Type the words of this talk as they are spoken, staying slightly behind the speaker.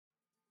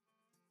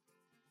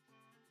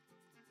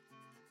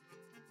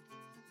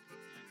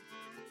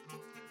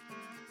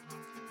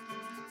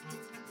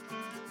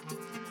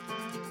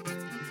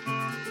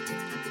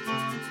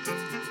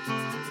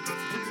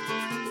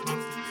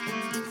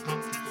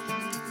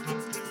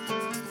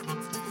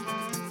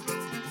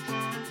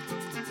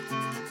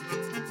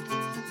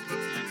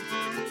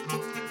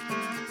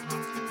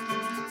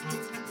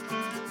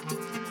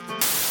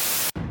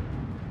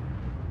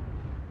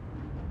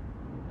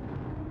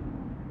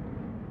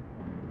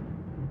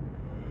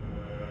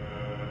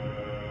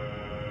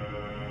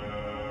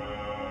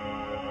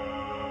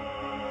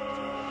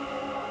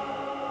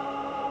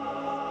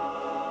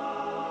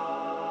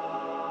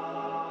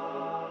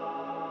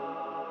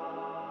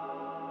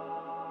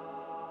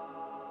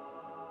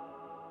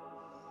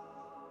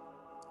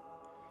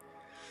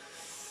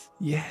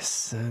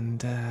Yes,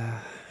 and,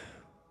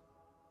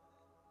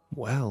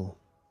 well,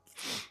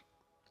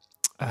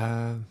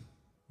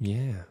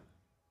 yeah.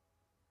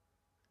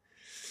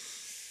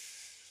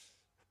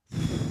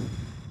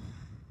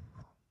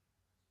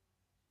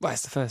 Well,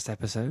 it's the first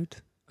episode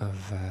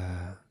of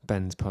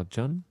Ben's Pod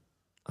John.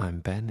 I'm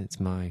Ben, it's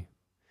my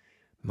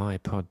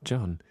Pod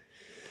John.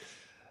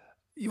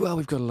 Well,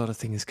 we've got a lot of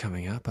things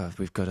coming up.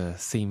 We've got a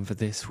theme for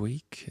this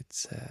week.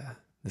 It's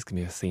there's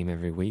going to be a theme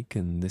every week,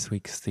 and this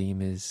week's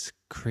theme is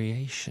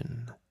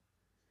creation.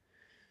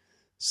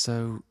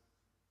 So,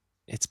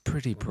 it's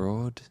pretty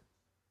broad,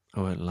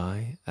 I won't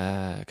lie.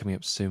 Coming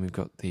up soon, we've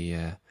got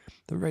the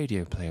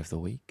radio play of the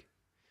week.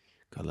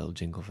 Got a little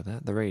jingle for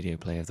that. The radio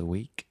play of the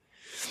week.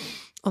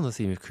 On the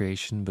theme of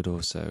creation, but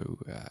also,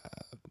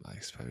 I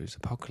suppose,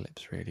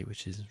 apocalypse, really,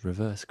 which is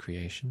reverse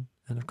creation.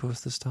 And, of course,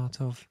 the start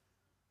of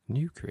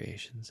new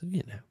creation. So,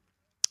 you know,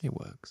 it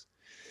works.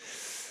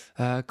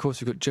 Of course,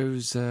 we've got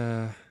Joe's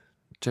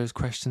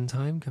question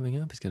time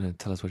coming up. He's going to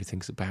tell us what he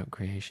thinks about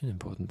creation,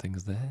 important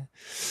things there.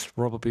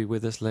 Rob will be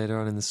with us later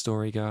on in the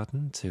story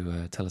garden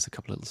to tell us a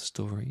couple of little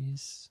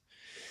stories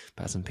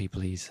about some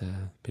people he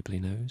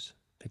knows,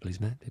 people he's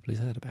met, people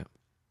he's heard about.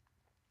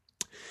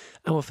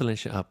 And we'll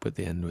finish it up at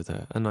the end with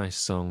a nice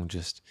song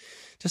just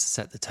to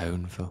set the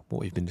tone for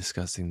what we've been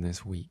discussing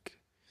this week.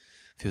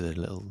 A few of the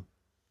little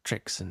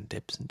tricks and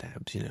dips and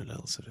dabs, you know,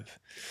 little sort of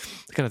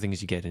the kind of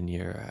things you get in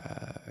your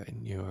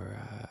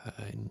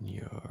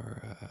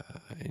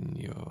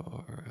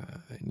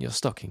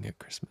stocking at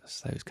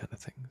Christmas, those kind of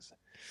things.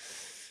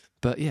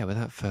 But yeah,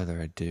 without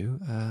further ado,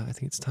 I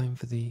think it's time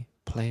for the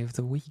play of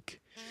the week.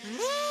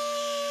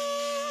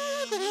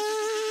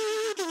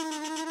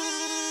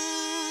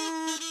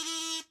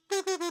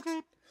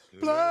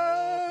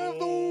 Play of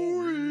the week.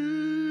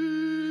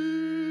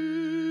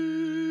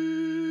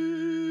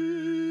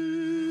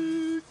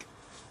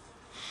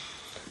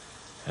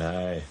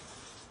 Aye.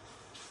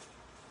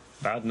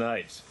 Bad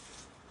night.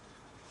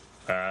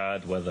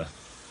 Bad weather.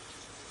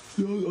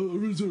 Yeah, I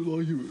really don't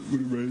like it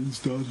when it rains,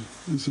 Dad.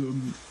 It's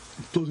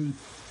bloody.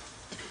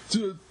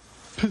 It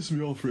pisses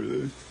me off,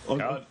 really.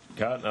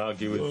 Can't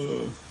argue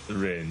with the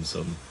rain,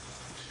 son.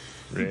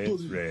 Rain.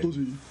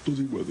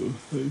 Bloody weather.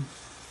 Hey,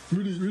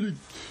 really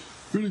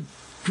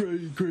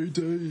grey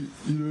day.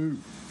 You know,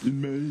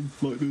 in May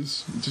like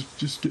this, it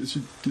just gets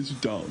you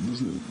down,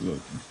 doesn't it?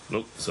 Like,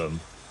 Look, son.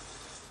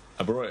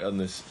 I brought it on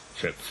this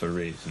trip for a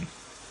reason.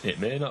 It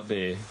may not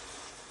be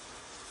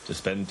to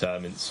spend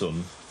time in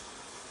sun,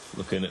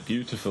 looking at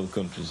beautiful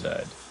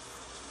countryside.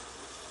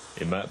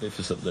 It might be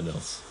for something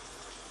else.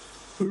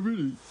 oh,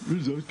 really,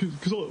 Dad?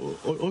 Because I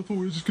thought we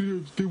were just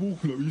going to go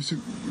walking like we used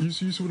to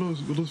when I was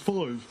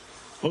 5.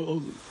 I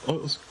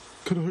was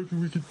kind of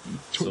hoping we could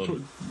try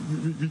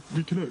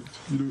reconnect,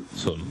 you know.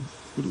 Son.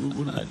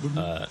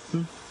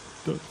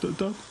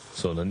 Dad?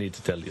 Son, I need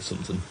to tell you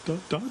something.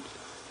 Dad,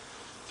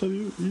 are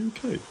you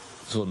okay?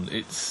 Son,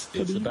 it's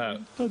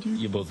about Dad,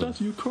 your mother. Dad,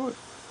 you cry.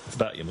 It's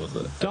about your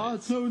mother. Dad,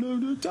 no,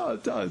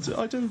 Dad, I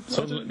don't.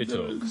 Son, let me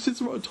talk. This is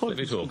the right time. Let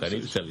me talk. I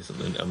need to tell you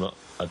something.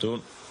 I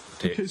don't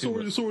take Okay, too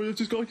much. sorry. I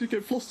just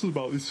get flustered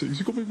about these things.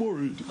 You got me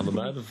worried. I'm a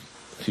man of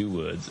few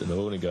words, and I've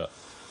only got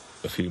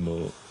a few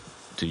more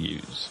to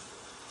use.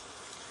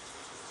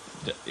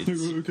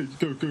 Okay,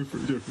 go for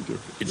it.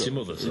 It's your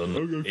mother,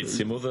 son. It's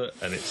your mother,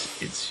 and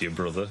it's your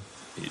brother.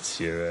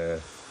 It's your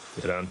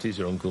aunties,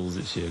 your uncles.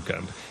 It's your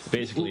grand.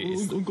 Basically,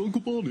 it's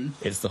Uncle Barney.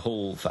 It's the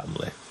whole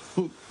family.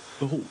 Oh,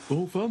 the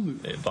whole family.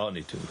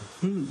 Barney too.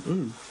 Oh,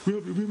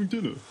 we're having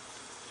dinner.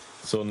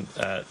 Son,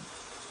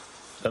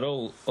 they're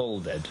all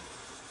dead.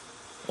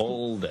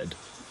 All dead.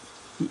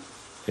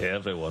 Yeah,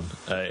 everyone.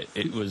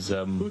 It was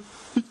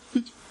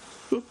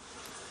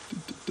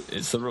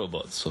it's the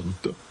robots, son.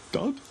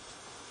 Dad?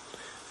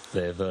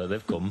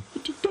 They've come.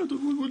 Dad,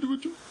 what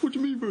do you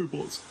mean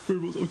robots?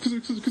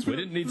 Cause We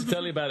didn't need to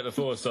tell you about it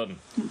before, son.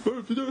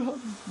 We don't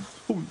have.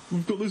 Oh,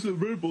 we've got those little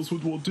robots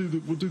will do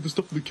the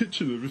stuff in the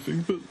kitchen and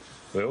everything, but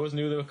We always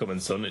knew they were coming,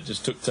 son. It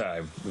just took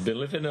time. We've been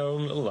living our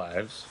own little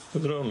lives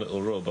with our own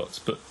little robots,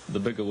 but the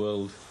bigger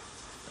world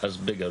has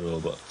bigger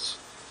robots.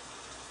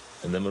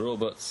 And them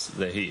robots,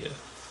 they're here.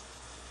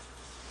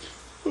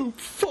 oh,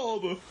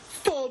 father,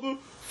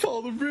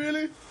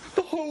 really?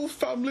 The whole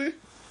family,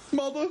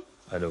 mother,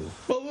 I know.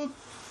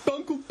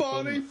 Uncle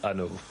Barney, I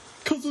know.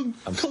 cousin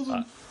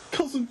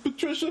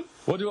Patricia.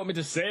 What do you want me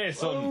to say,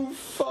 son? Oh,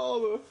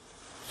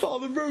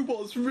 father,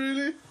 robots,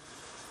 really?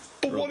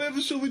 But whatever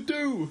shall we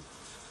do?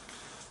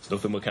 There's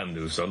nothing we can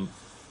do, son.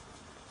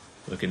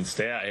 We can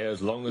stay out here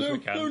as long as we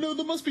can. No,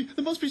 there must be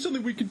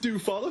something we can do,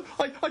 Father.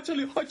 I tell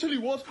you what.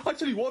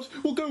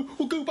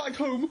 We'll go back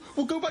home.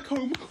 We'll go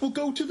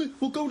to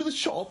the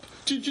shop.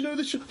 Do you know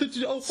the shop?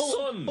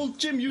 Son,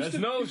 Jim used there's to.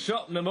 no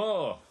shop no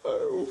more.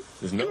 Oh,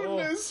 There's no.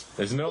 goodness.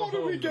 There's no. What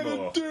are we home no gonna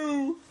more.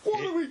 do?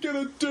 What are we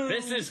gonna do?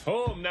 This is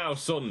home now,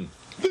 son.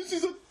 This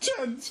is a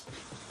tent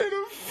in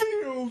a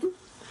field.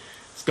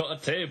 It's got a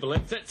table,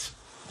 ain't it?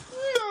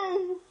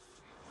 No,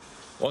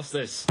 What's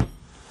this?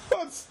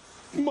 that's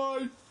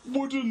my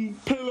wooden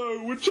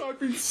pillow which I've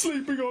been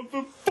sleeping on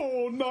for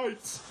 4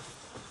 nights.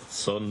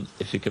 Son,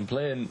 if you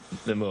complain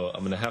no more, I'm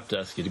going to have to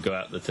ask you to go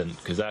out the tent,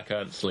 because I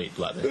can't sleep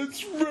like this.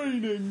 It's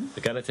raining.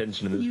 The kind of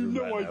tension in this You room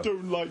know right I now.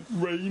 don't like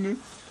rain.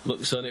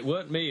 Look, son, it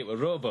weren't me, it were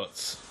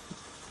robots.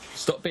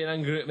 Stop being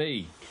angry at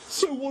me.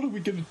 So what are we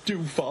going to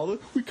do, Father?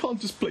 We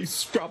can't just play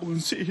Scrabble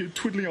and sit here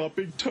twiddling our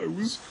big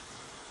toes.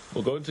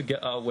 We're going to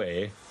get our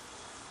way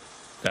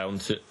down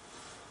to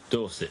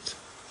Dorset,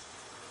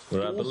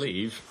 where Dorset?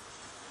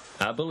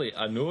 I believe,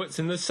 I know it's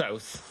in the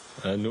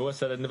south, and I know I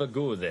said I'd never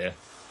go there.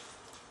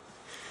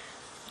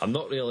 I'm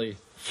not really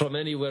from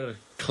anywhere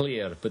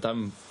clear, but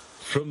I'm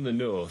from the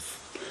north,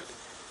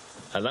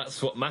 and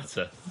that's what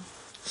matter.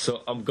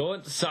 So I'm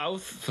going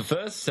south for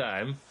first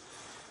time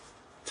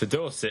to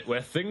Dorset,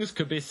 where things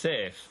could be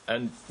safe,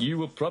 and you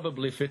will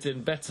probably fit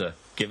in better,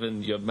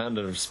 given your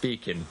manner of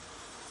speaking.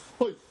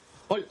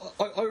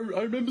 I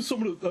remember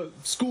someone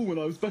at school when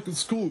I was back at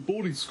school,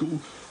 boarding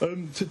school,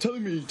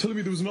 telling me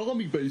there was an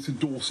army base in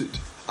Dorset,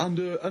 and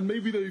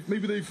maybe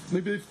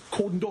they've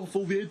cordoned off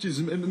all the edges,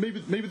 and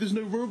maybe there's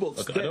no robots.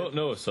 Look, there. I don't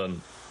know,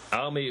 son.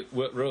 Army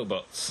work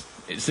robots.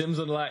 It seems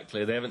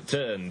unlikely they haven't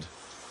turned.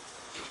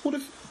 What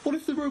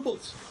if the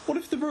robots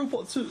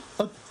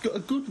are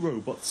good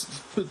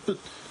robots? But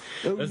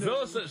oh There's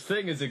no such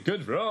thing as a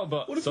good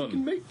robot, What if son. we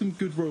can make them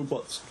good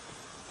robots?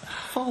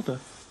 Father,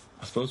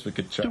 I suppose we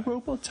could try. do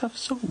robots have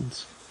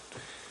souls?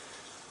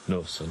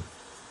 No, son.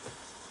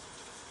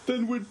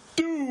 Then we're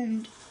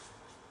doomed.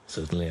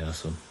 Certainly are,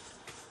 son.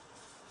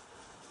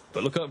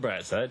 But look on the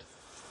bright side.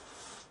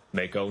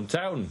 Make own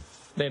town.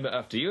 Name it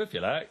after you if you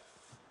like.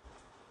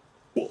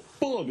 What,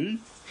 Barney?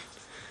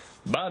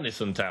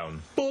 Barneyson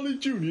Town. Barney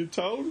Junior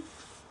Town?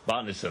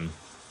 Barneyson.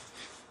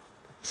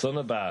 Son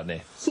of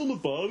Barney. Son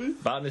of Barney?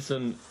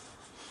 Barneyson,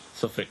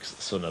 suffix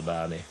son of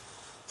Barney.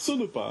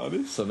 Son of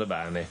Barney? Son of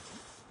Barney.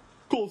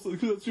 Of course,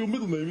 because that's your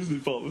middle name, isn't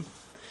it, Father?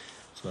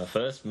 It's my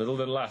first, middle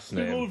and last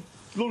There's name.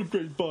 a lot of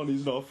great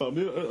Barneys in our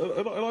family,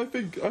 and I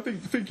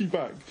think thinking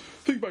back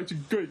to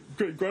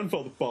great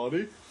grandfather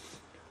Barney,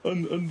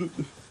 and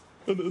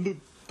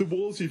the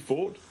wars he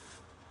fought.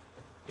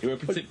 You were a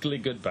particularly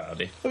good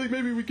Barney. I think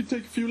maybe we could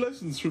take a few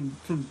lessons from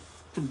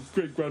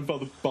great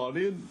grandfather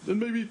Barney, and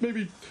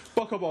maybe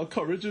buck up our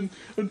courage and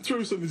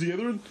throw something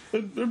together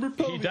and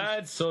repel. He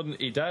died, son.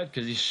 He died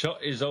because he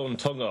shot his own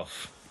tongue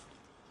off.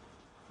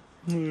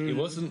 He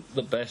wasn't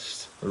the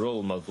best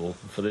role model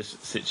for this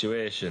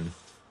situation.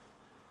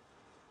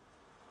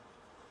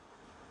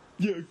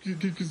 Yeah,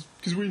 because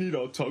we need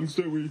our tongues,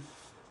 don't we?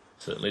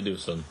 Certainly do,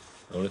 son.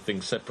 The only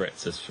thing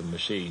separates us from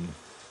machine.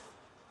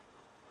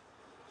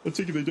 I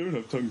take it they don't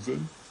have tongues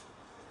then.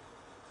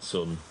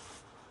 Son.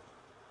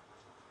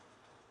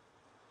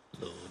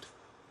 Lord.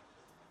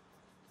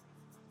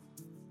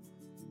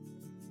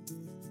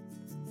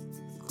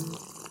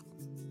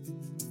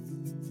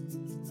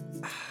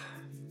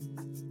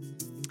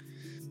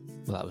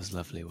 Well, that was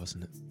lovely,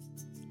 wasn't it?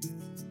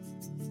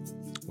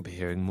 We'll be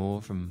hearing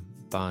more from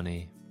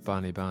Barney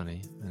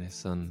and his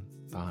son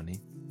Barney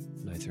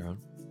later on.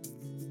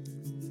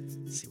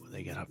 See what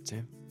they get up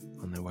to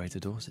on their way to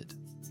Dorset.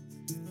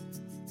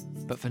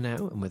 But for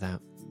now, and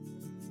without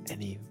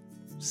any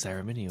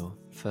ceremony or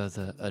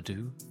further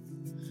ado,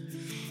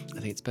 I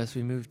think it's best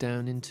we move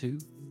down into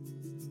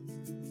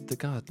the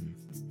garden.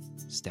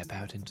 Step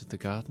out into the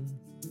garden,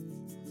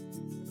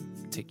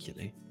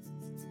 particularly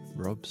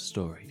Rob's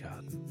story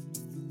garden.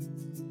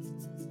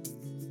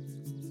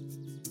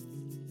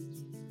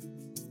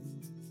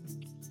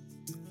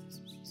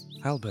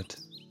 Albert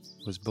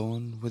was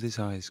born with his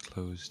eyes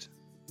closed,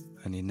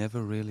 and he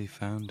never really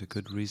found a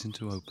good reason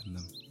to open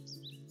them.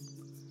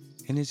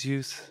 In his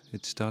youth,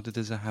 it started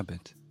as a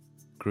habit,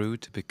 grew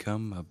to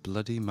become a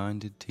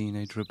bloody-minded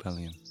teenage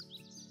rebellion,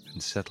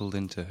 and settled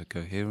into a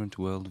coherent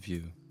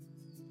world-view.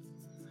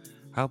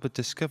 Albert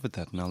discovered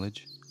that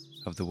knowledge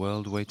of the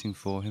world waiting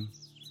for him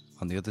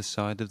on the other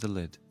side of the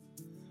lid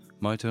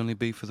might only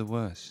be for the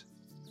worse.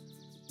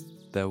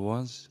 There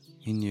was,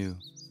 he knew,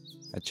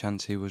 a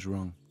chance he was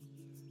wrong,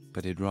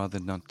 but he'd rather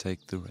not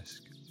take the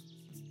risk.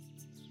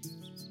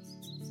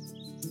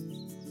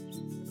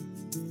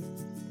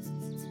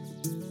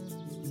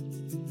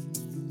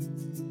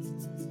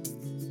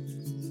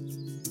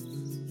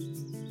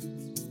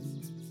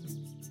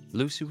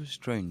 Lucy was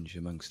strange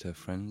amongst her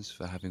friends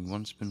for having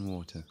once been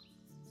water.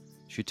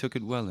 She took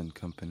it well in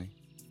company.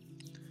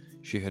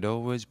 She had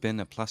always been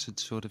a placid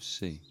sort of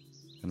sea,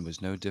 and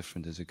was no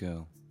different as a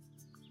girl.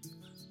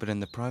 But in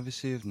the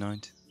privacy of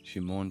night, she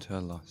mourned her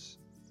loss.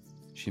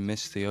 She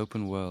missed the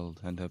open world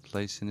and her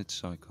place in its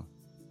cycle.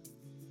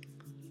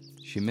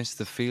 She missed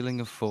the feeling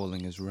of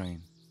falling as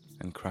rain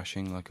and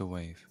crashing like a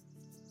wave.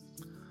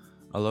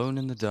 Alone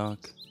in the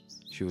dark,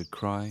 she would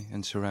cry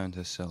and surround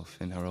herself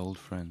in her old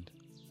friend.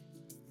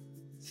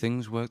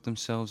 Things worked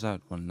themselves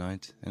out one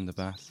night in the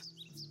bath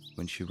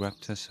when she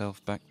wrapped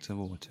herself back to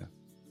water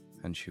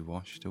and she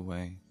washed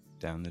away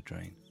down the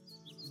drain.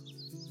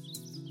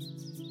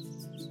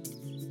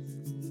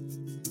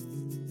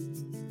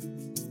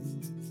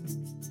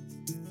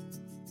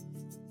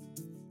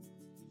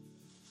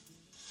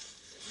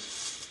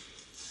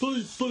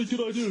 bloody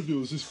good idea of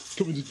yours, this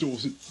coming to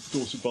Dorset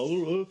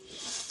Vale.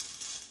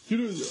 You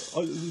know,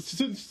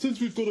 since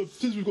we've got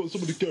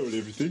someone to go and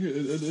everything,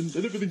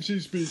 and everything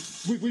seems to be,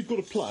 we've got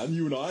a plan.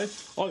 You and I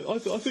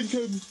think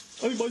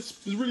my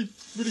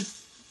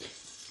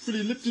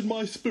really lifted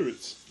my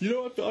spirits. You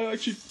know, I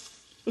actually,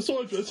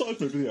 aside from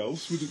everything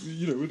else, with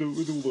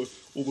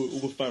all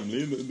the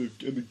family and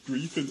the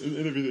grief and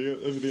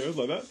everything else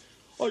like that,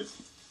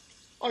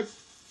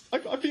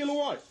 I feel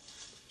all right.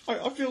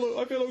 I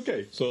feel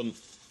okay. Son,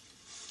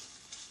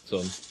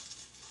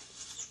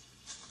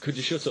 could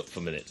you shut up for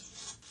a minute?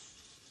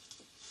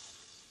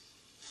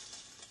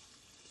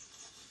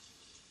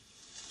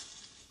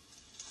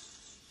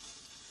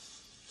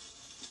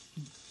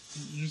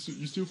 You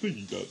still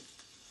thinking, Dad?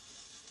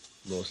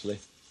 Mostly.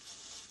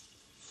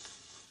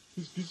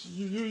 Because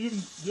you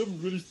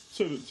haven't really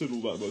said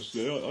all that much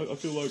today. I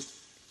feel like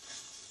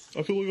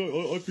I've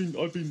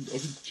been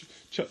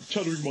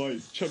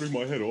chattering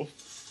my head off,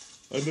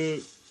 and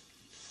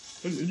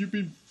you've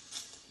been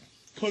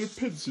kind of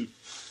pensive.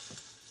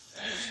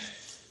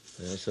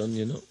 Yeah, son,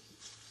 you're not.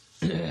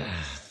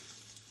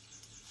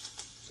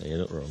 You're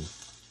not wrong.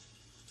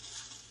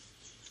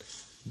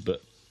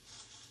 But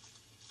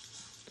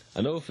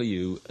I know for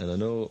you, and I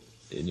know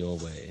in your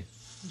way,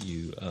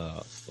 you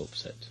are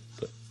upset.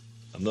 But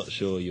I'm not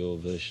sure your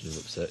version of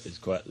upset is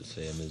quite the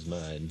same as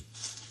mine.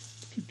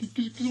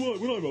 Because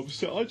when I'm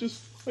upset, I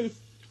just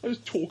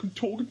talk and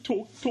talk and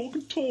talk and talk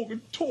and talk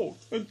and talk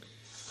and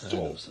talk. I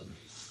know, son.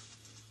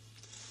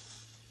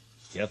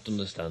 You have to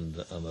understand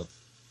that I'm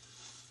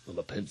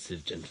a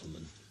pensive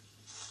gentleman,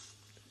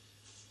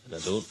 and I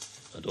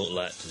don't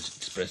like to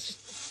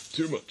express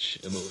too much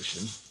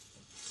emotion.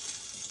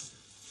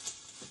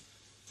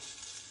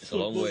 It's a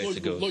long way to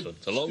go, son.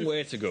 It's a long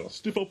way to go.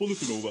 Stiff upper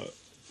lip and all that.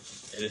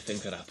 Anything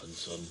could happen,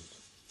 son.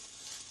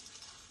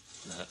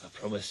 I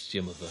promised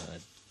your mother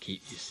I'd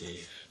keep you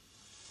safe.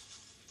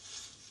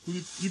 Well,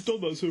 you've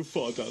done that so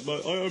far, Dad.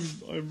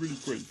 I am really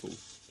grateful.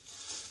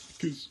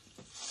 Because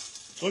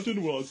I don't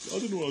know what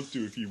I'd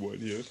do if you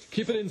weren't here.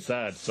 Keep it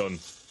inside, son.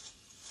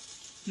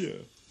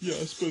 Yeah.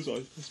 I suppose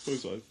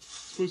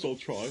I'll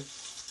try.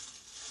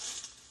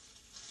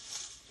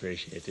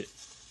 Appreciate it.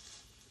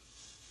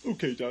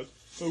 Okay, Dad.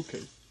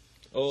 Okay.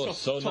 Oh, Tough-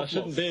 son, tough I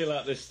shouldn't love. be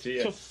like this to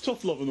you.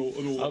 Tough love and all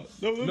that.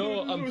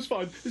 No, it's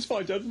fine. It's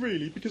fine, Dad.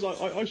 Really, because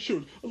I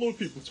should. A lot of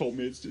people told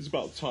me it's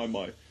about time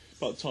I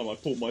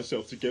pulled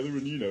myself together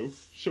and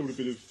showed a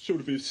bit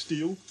of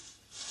steel.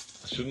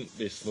 I shouldn't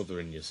be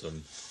smothering you,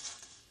 son.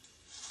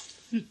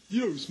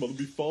 You don't smother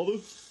me, Father.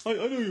 I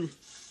know you've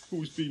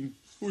always been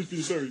a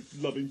very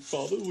loving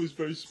father, always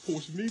very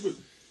supportive of me, but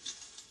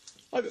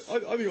I think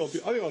I'll be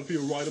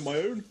all right on my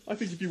own. I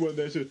think if you weren't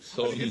there to, I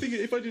think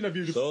if I didn't have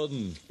you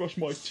to brush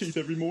my teeth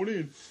every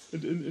morning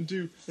and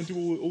do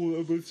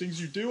all those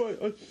things you do,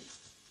 I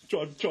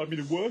drive me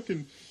to work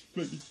and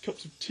make me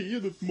cups of tea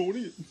in the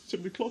morning at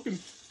 7 o'clock and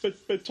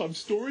bedtime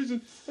stories,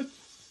 and I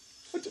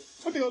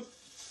think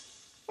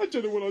I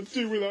don't know what I'd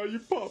do without you,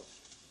 Pop.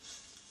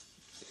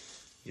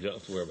 You don't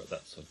have to worry about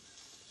that, son.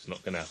 It's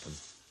not going to happen.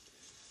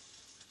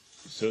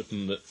 It's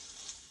certain that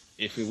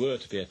if we were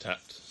to be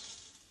attacked,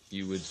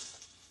 you would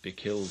be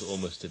killed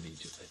almost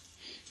immediately.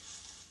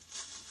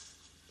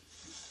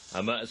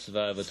 I might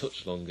survive a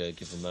touch longer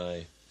given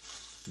my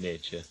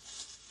nature,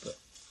 but...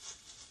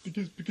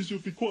 Because you'll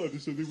be quieter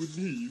so they wouldn't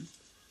hear you?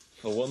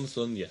 For one,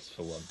 son, yes,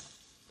 for one.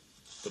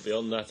 But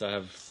beyond that, I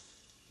have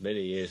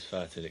many years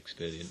fighting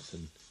experience,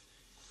 and,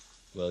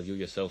 well, you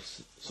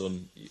yourself,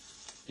 son,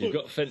 you've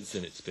got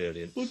fencing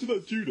experience. Look at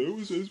that judo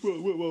as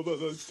well,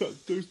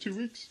 those 2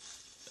 weeks.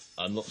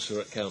 I'm not sure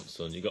it counts,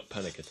 son. You got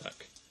panic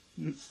attack.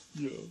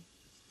 Yeah.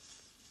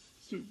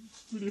 It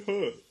really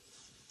hurt.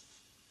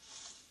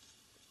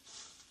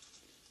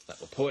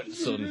 That were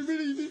points, son.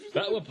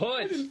 That were I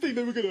points. didn't think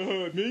they were going to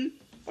hurt me.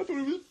 I thought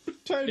it was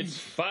pretend. It's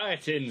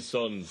fighting,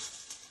 son.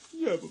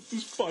 Yeah, but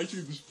there's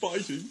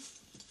fighting.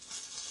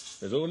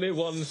 There's only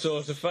one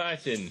sort of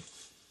fighting.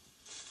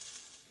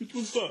 Which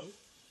one's that?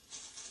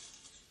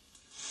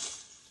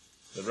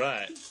 The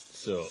right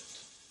sort.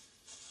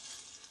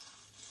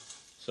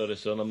 Sorry,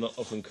 son, I'm not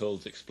often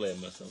called to explain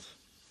myself.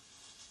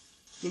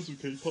 That's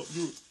okay, Pop.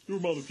 You're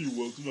a man of few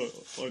words, and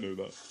I know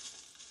that.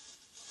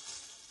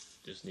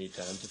 Just need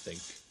time to think.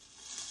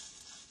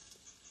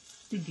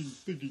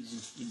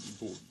 Thinking's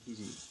important,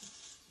 isn't it?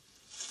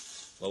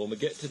 Well, when we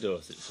get to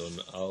Dorset,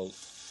 son, I'll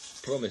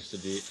promise to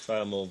be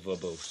far more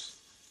verbose.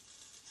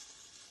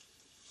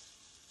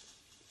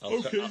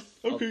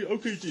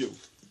 Okay, deal.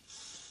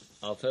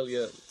 I'll tell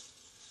you.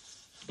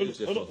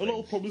 And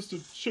I'll promise to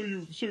show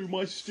you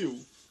my steel.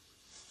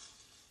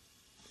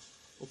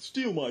 I'll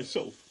steal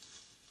myself.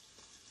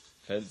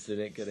 Fencing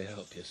ain't gonna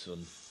help you,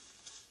 son.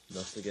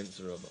 Not against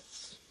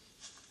robots.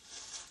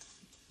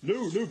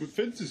 No, but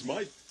fences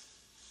might.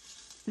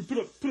 We put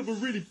up a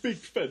really big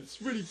fence,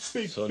 really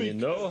big. Son, big you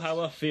know fence. how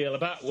I feel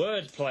about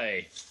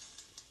wordplay.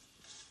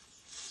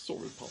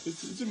 Sorry, Pop.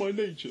 It's in my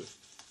nature.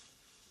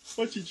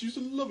 My teacher used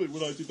to love it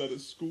when I did that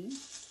at school.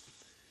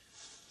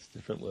 It's a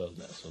different world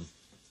now, son.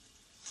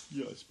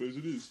 Yeah, I suppose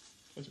it is.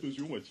 I suppose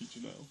you're my teacher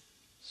now.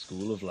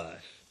 School of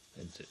life,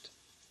 isn't it?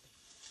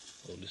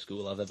 Only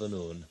school I've ever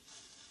known,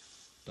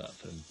 apart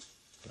from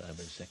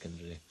primary,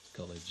 secondary,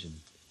 college and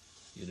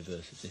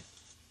university.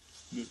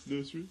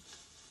 Nursery?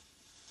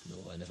 No,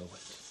 I never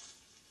went.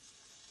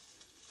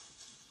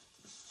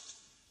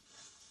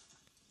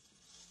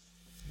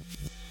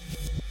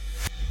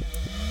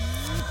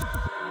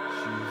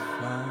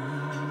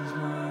 Finds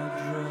my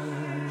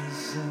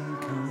dress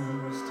and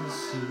comes to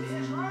see me.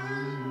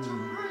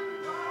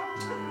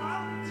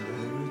 And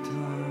every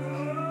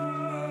time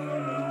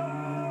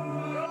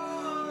I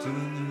to a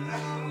new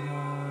house,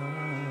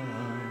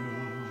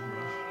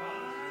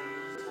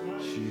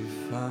 she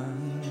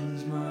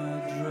finds my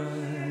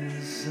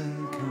dress and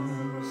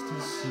comes to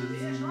see me.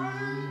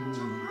 And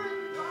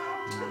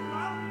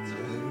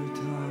every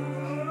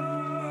time I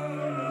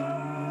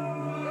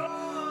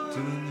to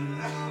a new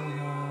house.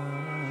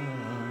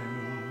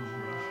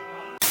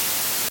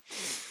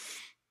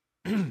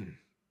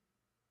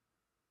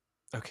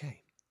 Okay.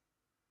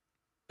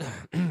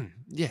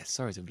 Yes,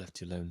 sorry to have left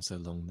you alone so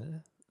long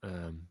there.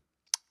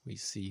 We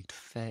segued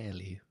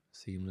fairly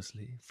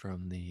seamlessly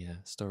from the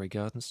Story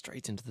Garden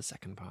straight into the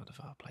second part of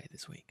our play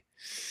this week.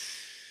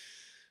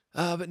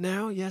 But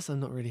now, yes,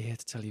 I'm not really here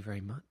to tell you very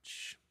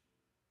much.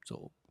 It's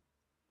all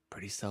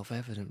pretty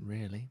self-evident,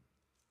 really.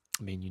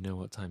 I mean, you know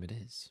what time it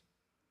is.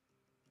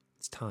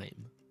 It's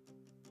time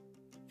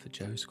for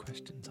Joe's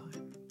Question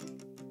Time.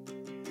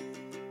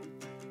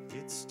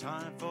 It's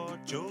time for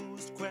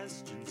Joe's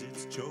questions.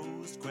 It's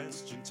Joe's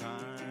question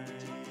time.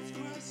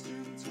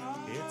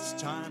 It's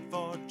time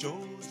for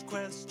Joe's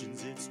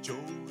questions. It's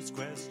Joe's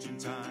question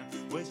time.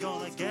 We're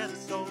gonna get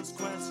those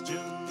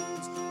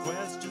questions.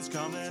 Questions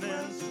coming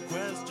in.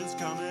 Questions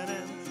coming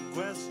in.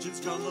 Questions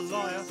from the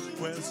lawyer.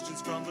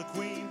 Questions from the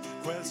queen.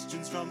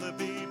 Questions from the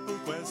people.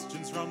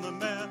 Questions from the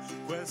mayor.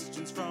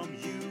 Questions from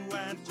you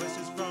and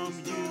questions from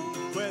you.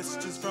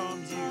 Questions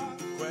from you.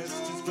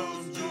 Questions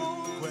from you.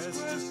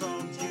 Questions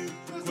from you.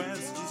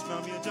 Questions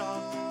from your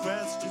dog,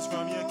 questions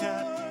from your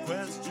cat,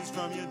 questions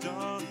from your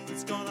dog.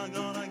 It's gonna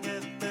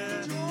get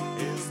there.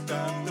 Is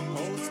that the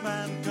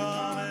postman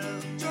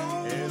coming?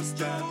 Is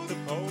that the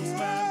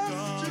postman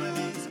coming?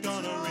 He's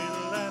gonna read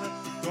a letter,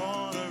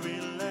 gonna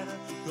read a letter,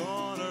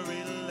 gonna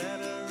read a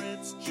letter.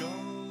 It's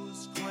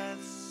Joe's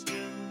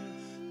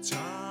question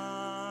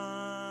time.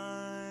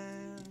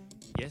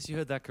 Yes, you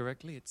heard that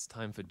correctly. It's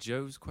time for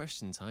Joe's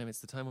Question Time. It's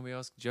the time when we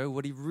ask Joe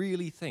what he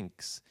really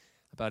thinks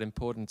about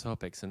important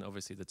topics, and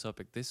obviously the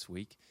topic this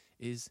week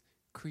is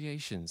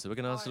creation. So we're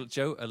going to ask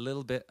Joe a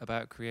little bit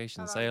about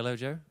creation. Hello. Say hello,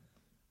 Joe.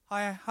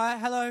 Hi,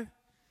 hello.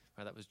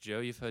 Right, that was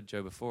Joe. You've heard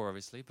Joe before,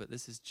 obviously, but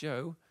this is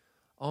Joe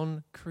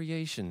on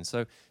creation.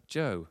 So,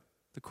 Joe,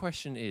 the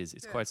question is,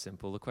 it's quite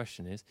simple. The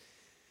question is,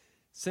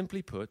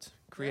 simply put,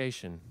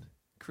 creation. Yeah.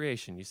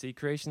 Creation. You see,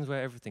 creation's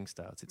where everything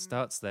starts. It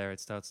starts there. It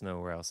starts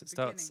nowhere else. It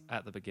starts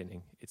at the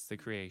beginning. It's the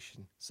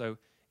creation. So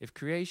if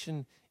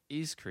creation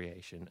is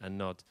creation and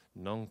not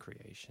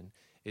non-creation,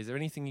 is there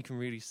anything you can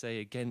really say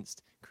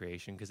against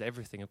creation? Because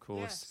everything, of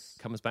course,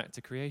 comes back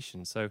to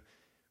creation. So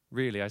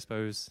really, I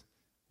suppose,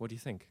 what do you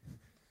think?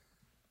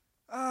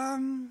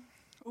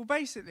 Well,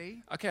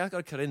 basically... Okay, I've got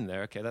to cut in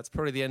there. Okay, that's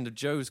probably the end of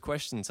Joe's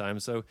question time.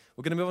 So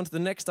we're going to move on to the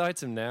next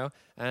item now.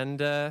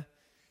 And,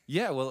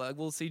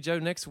 we'll see Joe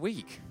next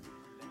week.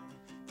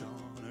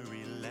 Gonna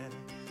read a letter,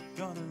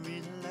 gonna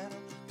read a letter,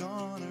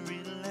 gonna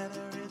read a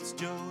letter. It's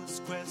Joe's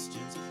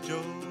questions,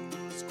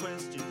 Joe's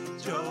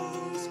questions,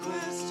 Joe's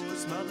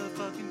questions,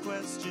 motherfucking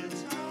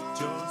questions.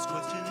 Joe's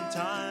question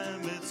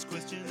time, it's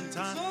question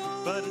time,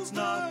 but it's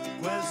not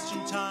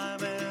question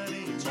time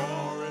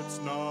anymore. It's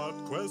not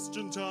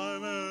question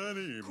time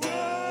anymore.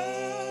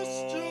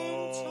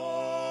 Question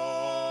time.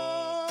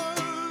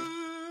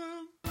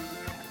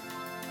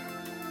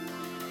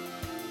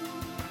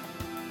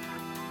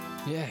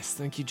 Yes,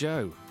 thank you,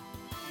 Joe.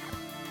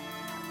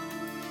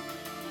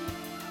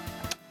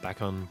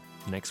 Back on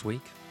next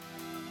week.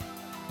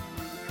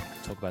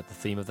 Talk about the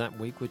theme of that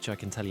week, which I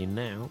can tell you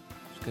now.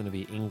 It's going to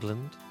be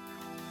England.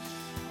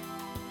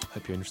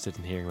 Hope you're interested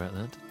in hearing about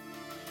that.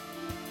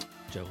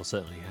 Joe will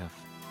certainly have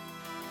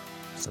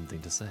something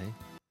to say.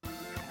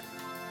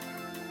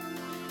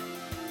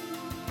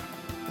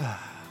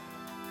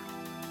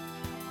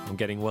 I'm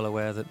getting well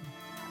aware that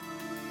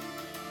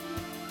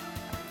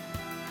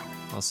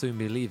I'll soon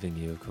be leaving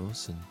you, of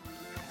course, and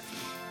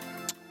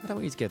I don't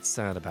want you to get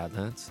sad about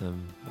that.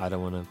 I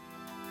don't want to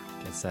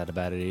get sad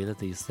about it either.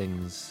 These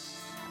things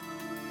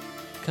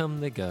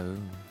come, they go.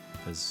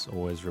 There's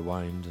always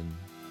rewind and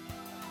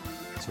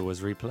there's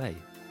always replay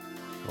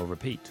or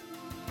repeat.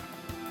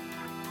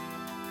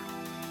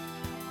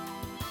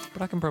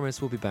 But I can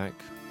promise we'll be back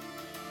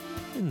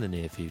in the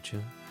near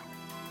future.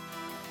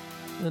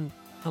 And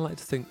I like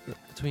to think that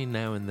between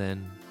now and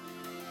then,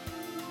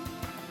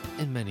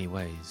 in many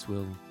ways,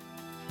 we'll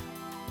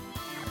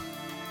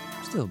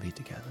still be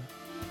together.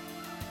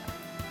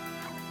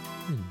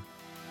 In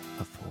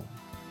a form.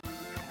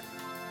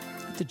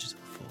 A digital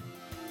form.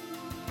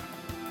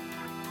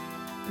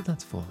 But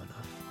that's form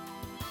enough.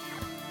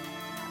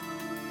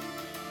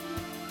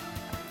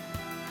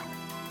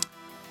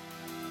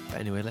 But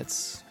anyway,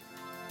 let's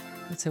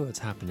see what's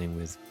happening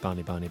with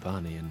Barney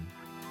and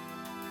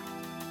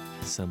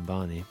his son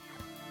Barney.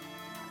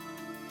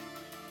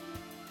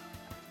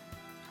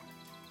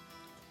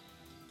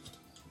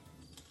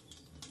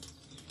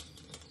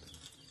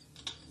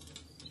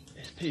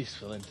 It's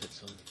peaceful, isn't it,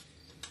 son?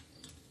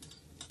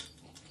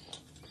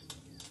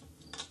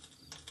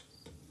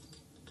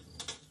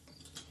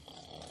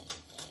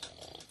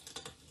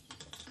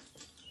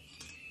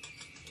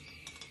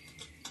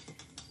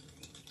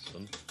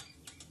 Son.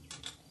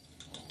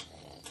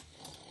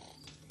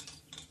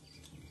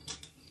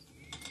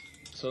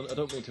 Son, I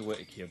don't mean to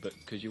wake you, but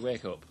could you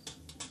wake up?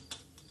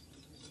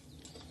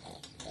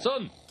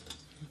 Son!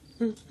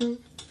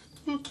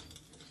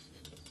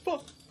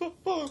 Father,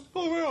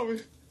 where are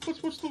we?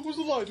 What's the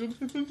light?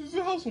 Is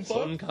the house on fire?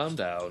 Son, calm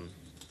down.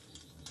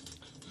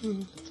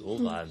 It's all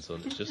fine,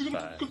 son. It's just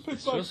fine.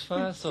 It's just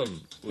fine,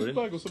 son. We're in...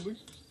 bag or something.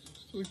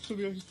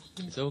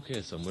 It's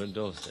okay, son. We're in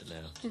Dorset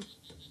now.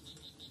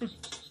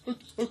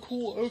 Of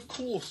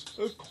course.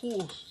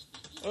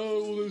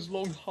 Oh, those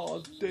long,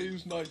 hard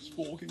days, nights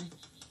walking.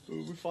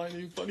 Oh, we're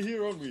finally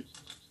here, aren't we?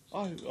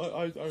 I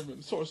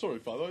remember. Sorry,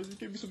 Father. You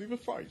gave me something of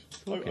a fright.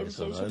 Okay,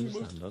 son, I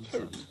understand.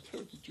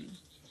 Terrible dream.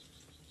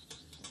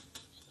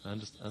 I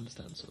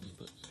understand, son,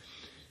 but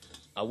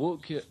I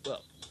woke you.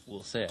 Well,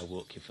 we'll say I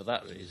woke you for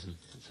that reason.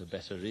 It's a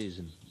better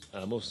reason.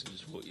 I mostly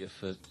just woke you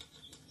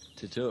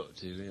to talk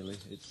to. Really,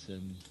 it's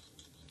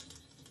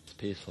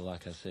peaceful,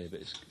 like I say,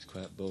 but it's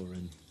quite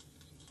boring.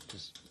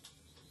 Just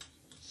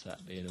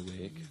sat being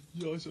awake.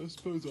 Yeah, I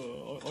suppose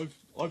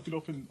I've been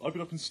up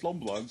in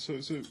Slumberland.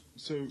 So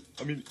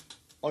I mean,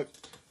 I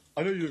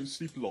know you don't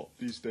sleep a lot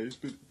these days,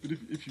 but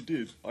if you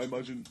did, I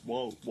imagine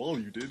while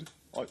you did,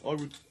 I'd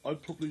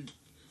probably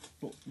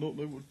not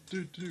know what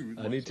to do.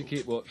 I need to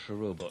keep watch for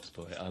robots,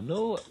 boy. I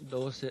know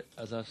Dorset,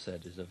 as I've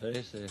said, is a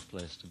very safe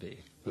place to be.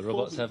 The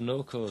robots have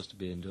no cause to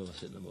be in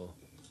Dorset no more.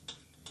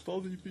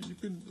 Father, you've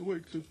been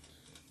awake for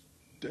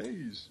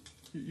days.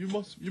 You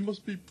must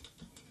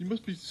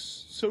be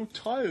so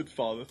tired,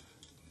 Father.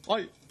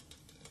 I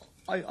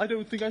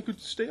don't think I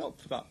could stay up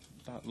for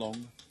that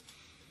long.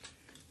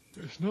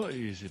 It's not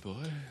easy,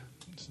 boy.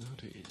 It's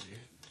not easy.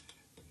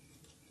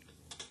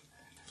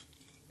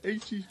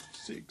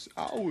 86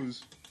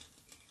 hours,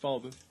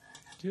 Father.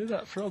 Do you hear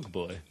that frog,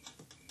 boy?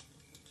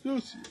 You know,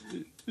 it's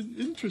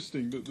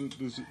interesting that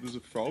there's a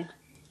frog,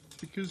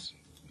 because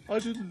I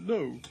didn't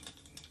know.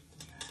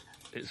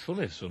 It's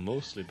funny, so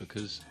mostly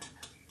because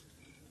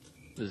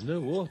there's no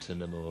water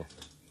no more.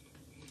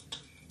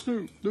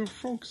 No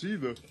frogs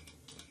either,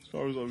 as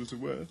far as I was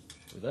aware.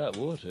 Without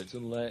water, it's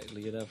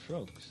unlikely you'd have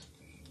frogs.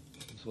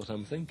 That's what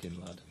I'm thinking,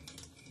 lad.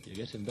 You're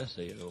getting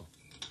better, you know.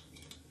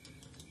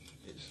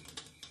 It's,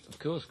 of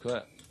course,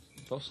 quite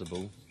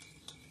possible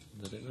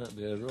that it might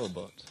be a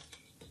robot.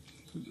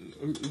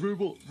 A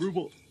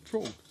robot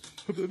frog.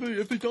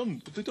 Have they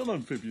done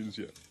amphibians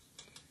yet?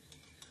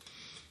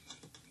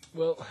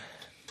 Well,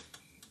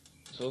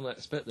 so I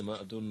expect they might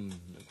have done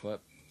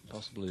quite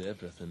possibly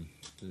everything.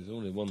 There's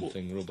only one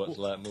thing robots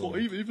like more.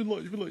 Even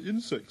like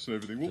insects and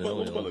everything.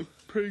 What about like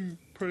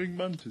praying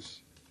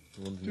mantis?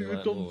 The one thing Have they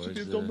like more you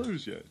is done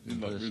those yet in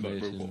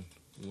that robot?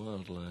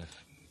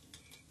 Wildlife.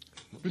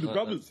 I mean,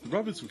 the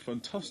rabbits were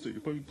fantastic.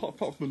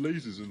 Apart from the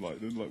lasers and like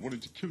them wanting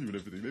to kill you and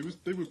everything,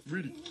 they were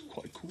really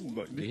quite cool.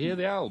 Like, You hear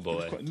the owl,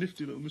 boy? Quite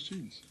nifty little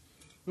machines.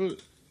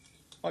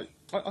 I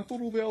thought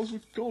all the owls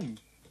were gone.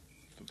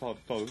 Father.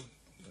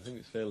 I think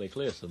it's fairly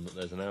clear, son, that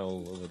there's an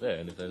owl over there,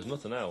 and if there's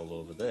not an owl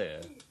over there,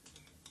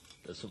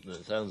 there's something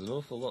that sounds an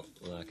awful lot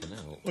like an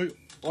owl.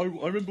 I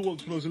remember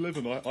once when I was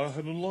 11, I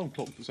had an alarm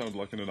clock that sounded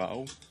like an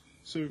owl.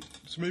 So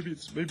maybe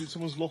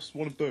someone's lost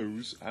one of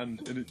those, and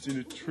it's in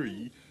a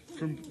tree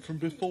from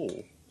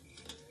before.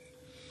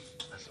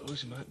 I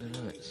suppose you might be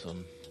right,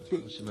 son.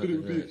 But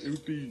it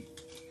would be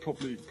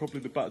probably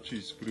the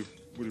batteries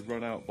would have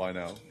run out by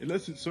now,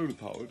 unless it's solar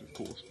powered, of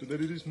course. But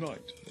then it is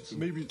night, so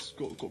maybe it's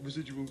got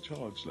residual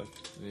charge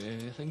left. Yeah,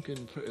 you're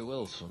thinking pretty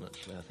well, son.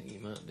 Actually, I think you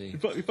might be. In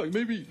fact,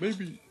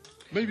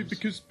 maybe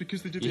because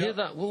they did. You hear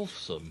that wolf,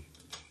 son?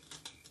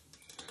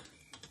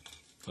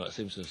 Well, it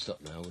seems to have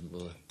stopped now, wouldn't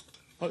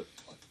it?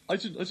 I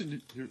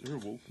didn't hear a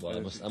wolf. Well, I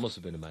must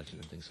have been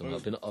imagining things. So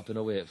I've been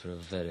awake for a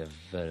very,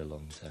 very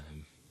long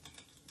time.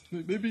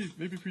 Maybe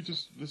if we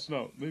just listen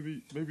out,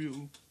 maybe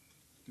it'll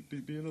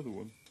be another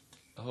one.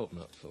 I hope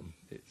not, son.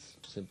 It's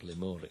simply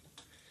more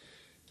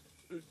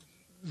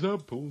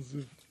examples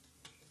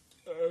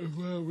of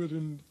where we're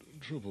in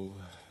trouble.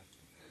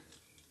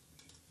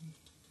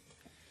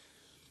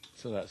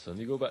 So that, son,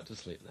 you go back to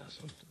sleep now,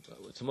 son.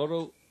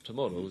 Tomorrow's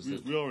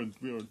we are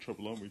in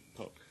trouble, aren't we,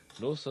 Pup?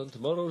 No, son.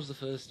 Tomorrow's the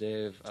first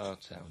day of our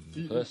town.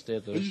 The first day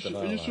of the rest of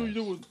our lives. Are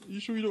you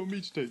sure you don't want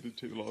me to take the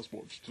last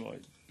watch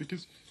tonight?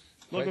 Because,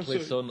 like frankly, I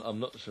say, son, I'm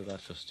not sure I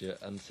trust you.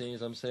 And seeing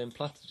as I'm saying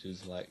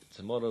platitudes like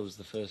tomorrow's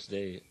the first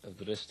day of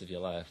the rest of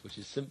your life, which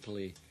is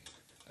simply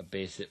a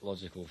basic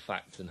logical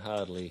fact and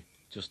hardly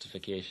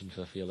justification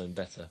for feeling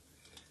better,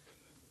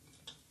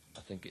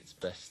 I think it's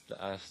best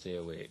that I stay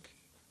awake.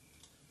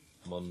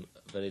 I'm on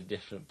a very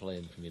different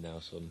plane from you now,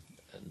 son,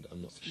 and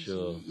I'm not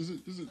sure Is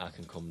it I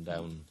can come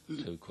down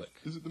too quick.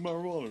 is it the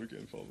marijuana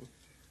again, Father?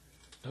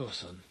 No,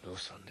 son.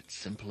 It's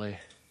simply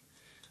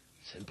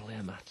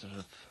a matter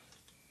of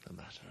the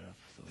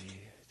way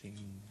things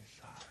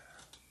are.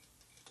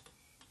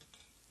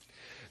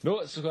 No,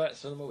 it's alright,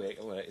 son. I'm awake.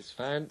 It's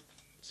fine.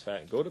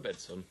 Go to bed,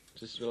 son.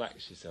 Just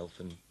relax yourself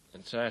and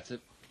try to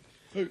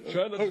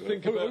try not to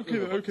think about. Okay,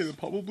 then,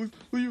 Pop. Will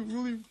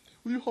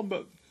you hum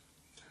that?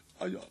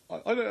 I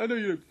know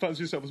you don't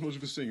fancy yourself as much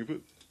of a singer, but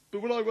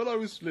when I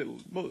was little,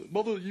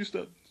 mother used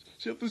to.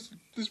 She had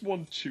this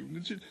one tune,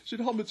 and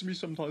she'd hum it to me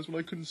sometimes when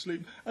I couldn't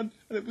sleep, and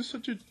it was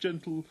such a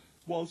gentle,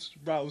 whilst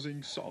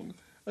rousing song,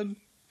 and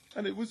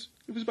it was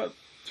about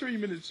 3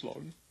 minutes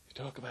long. You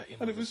talk about your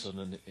mother, son,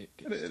 and it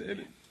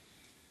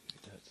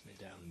hurts me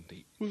down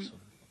deep, son.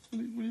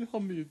 Will you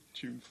hum me a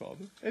tune,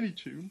 Father? Any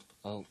tune?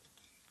 I'll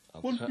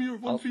One try,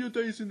 for your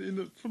days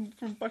from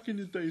back in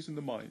your days in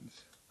the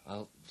mines.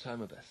 I'll try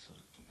my best, son.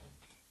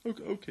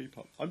 Okay,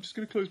 Pop. I'm just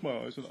going to close my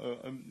eyes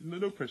and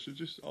no pressure.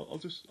 I'll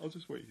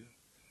just wait here.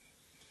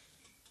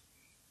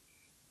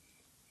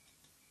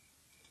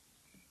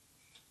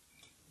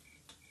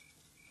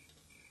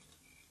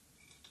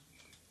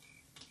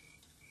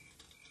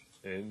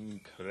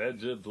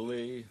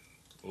 Incredibly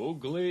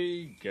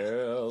ugly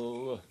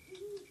girl,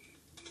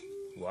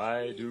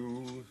 why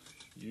do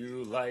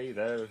you lie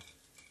there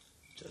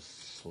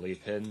just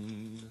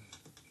sleeping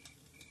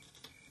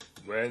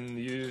when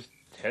you've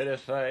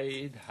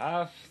terrified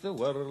half the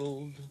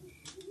world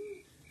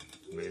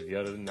with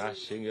your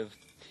gnashing of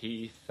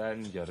teeth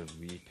and your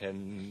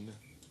weeping?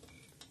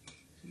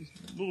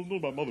 Not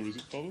about mother, is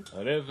it, Father?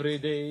 And every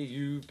day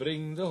you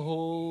bring the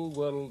whole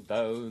world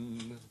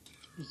down.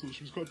 I thought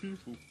she was quite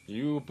beautiful.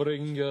 You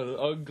bring your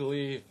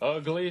ugly,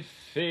 ugly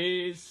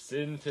face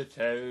into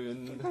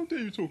town. How dare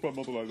you talk about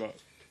mother like that?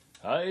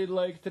 I'd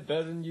like to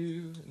burn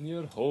you and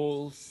your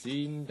whole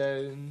scene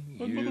down.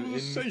 My mother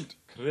was a saint.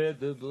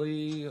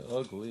 Incredibly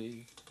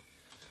ugly.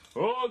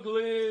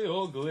 Ugly.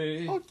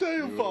 How dare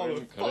you, Father?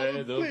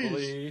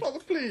 Incredibly Father,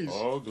 please.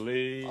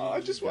 ugly. I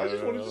just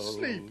wanted to girl.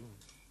 sleep.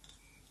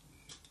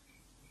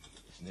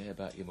 It's near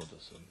about your mother,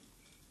 son.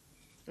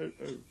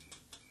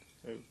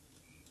 Oh.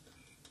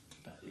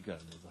 About your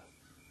grandmother.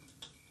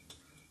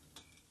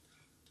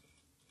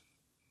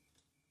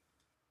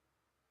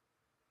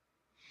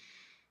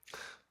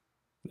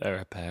 They're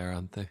a pair,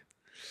 aren't they?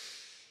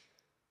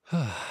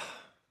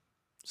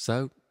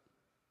 So,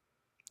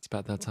 it's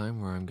about that time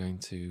where I'm going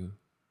to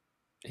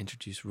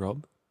introduce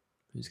Rob,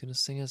 who's going to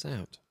sing us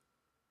out.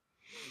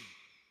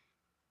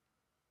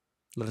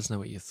 Let us know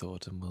what you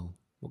thought, and we'll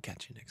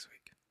catch you next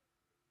week.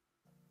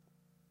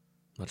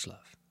 Much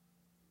love.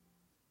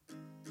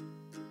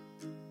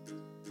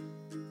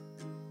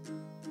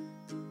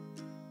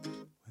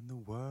 When the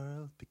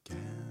world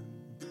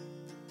began,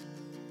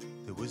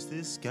 there was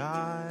this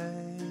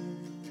guy,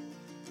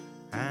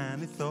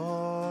 and he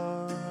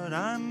thought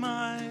I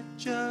might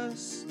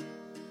just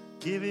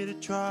give it a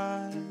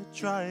try.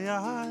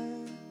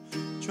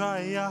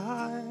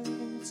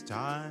 It's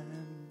time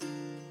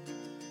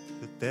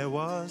that there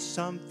was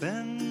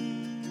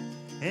something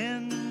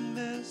in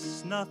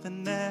this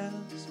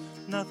nothingness,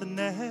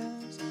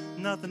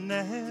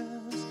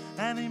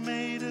 and he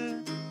made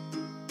a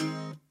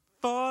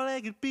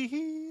four-legged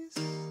beast,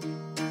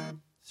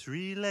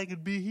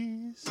 three-legged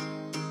beast,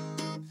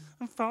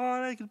 a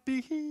four-legged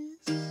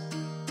beast,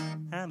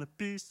 and a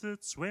beast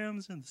that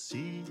swims in the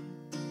sea.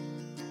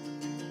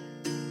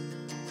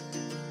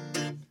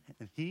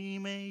 And he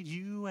made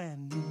you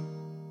and me,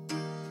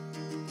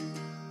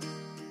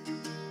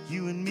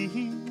 you and me,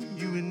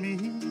 you and me,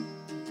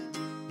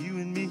 you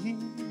and me,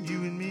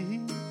 you and me,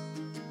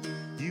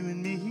 you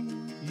and me,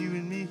 you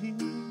and me,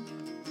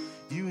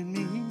 you and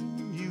me,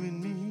 you and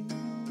me.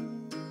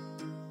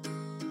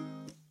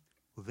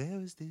 Well, there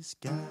was this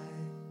guy,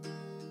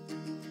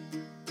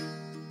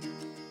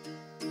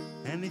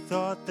 and he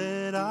thought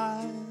that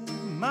I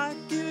might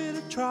give it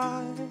a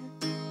try.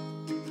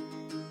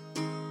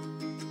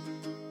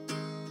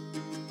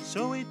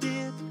 So he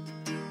did,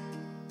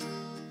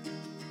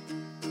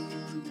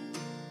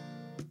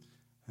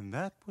 and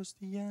that was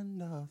the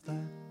end of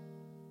that.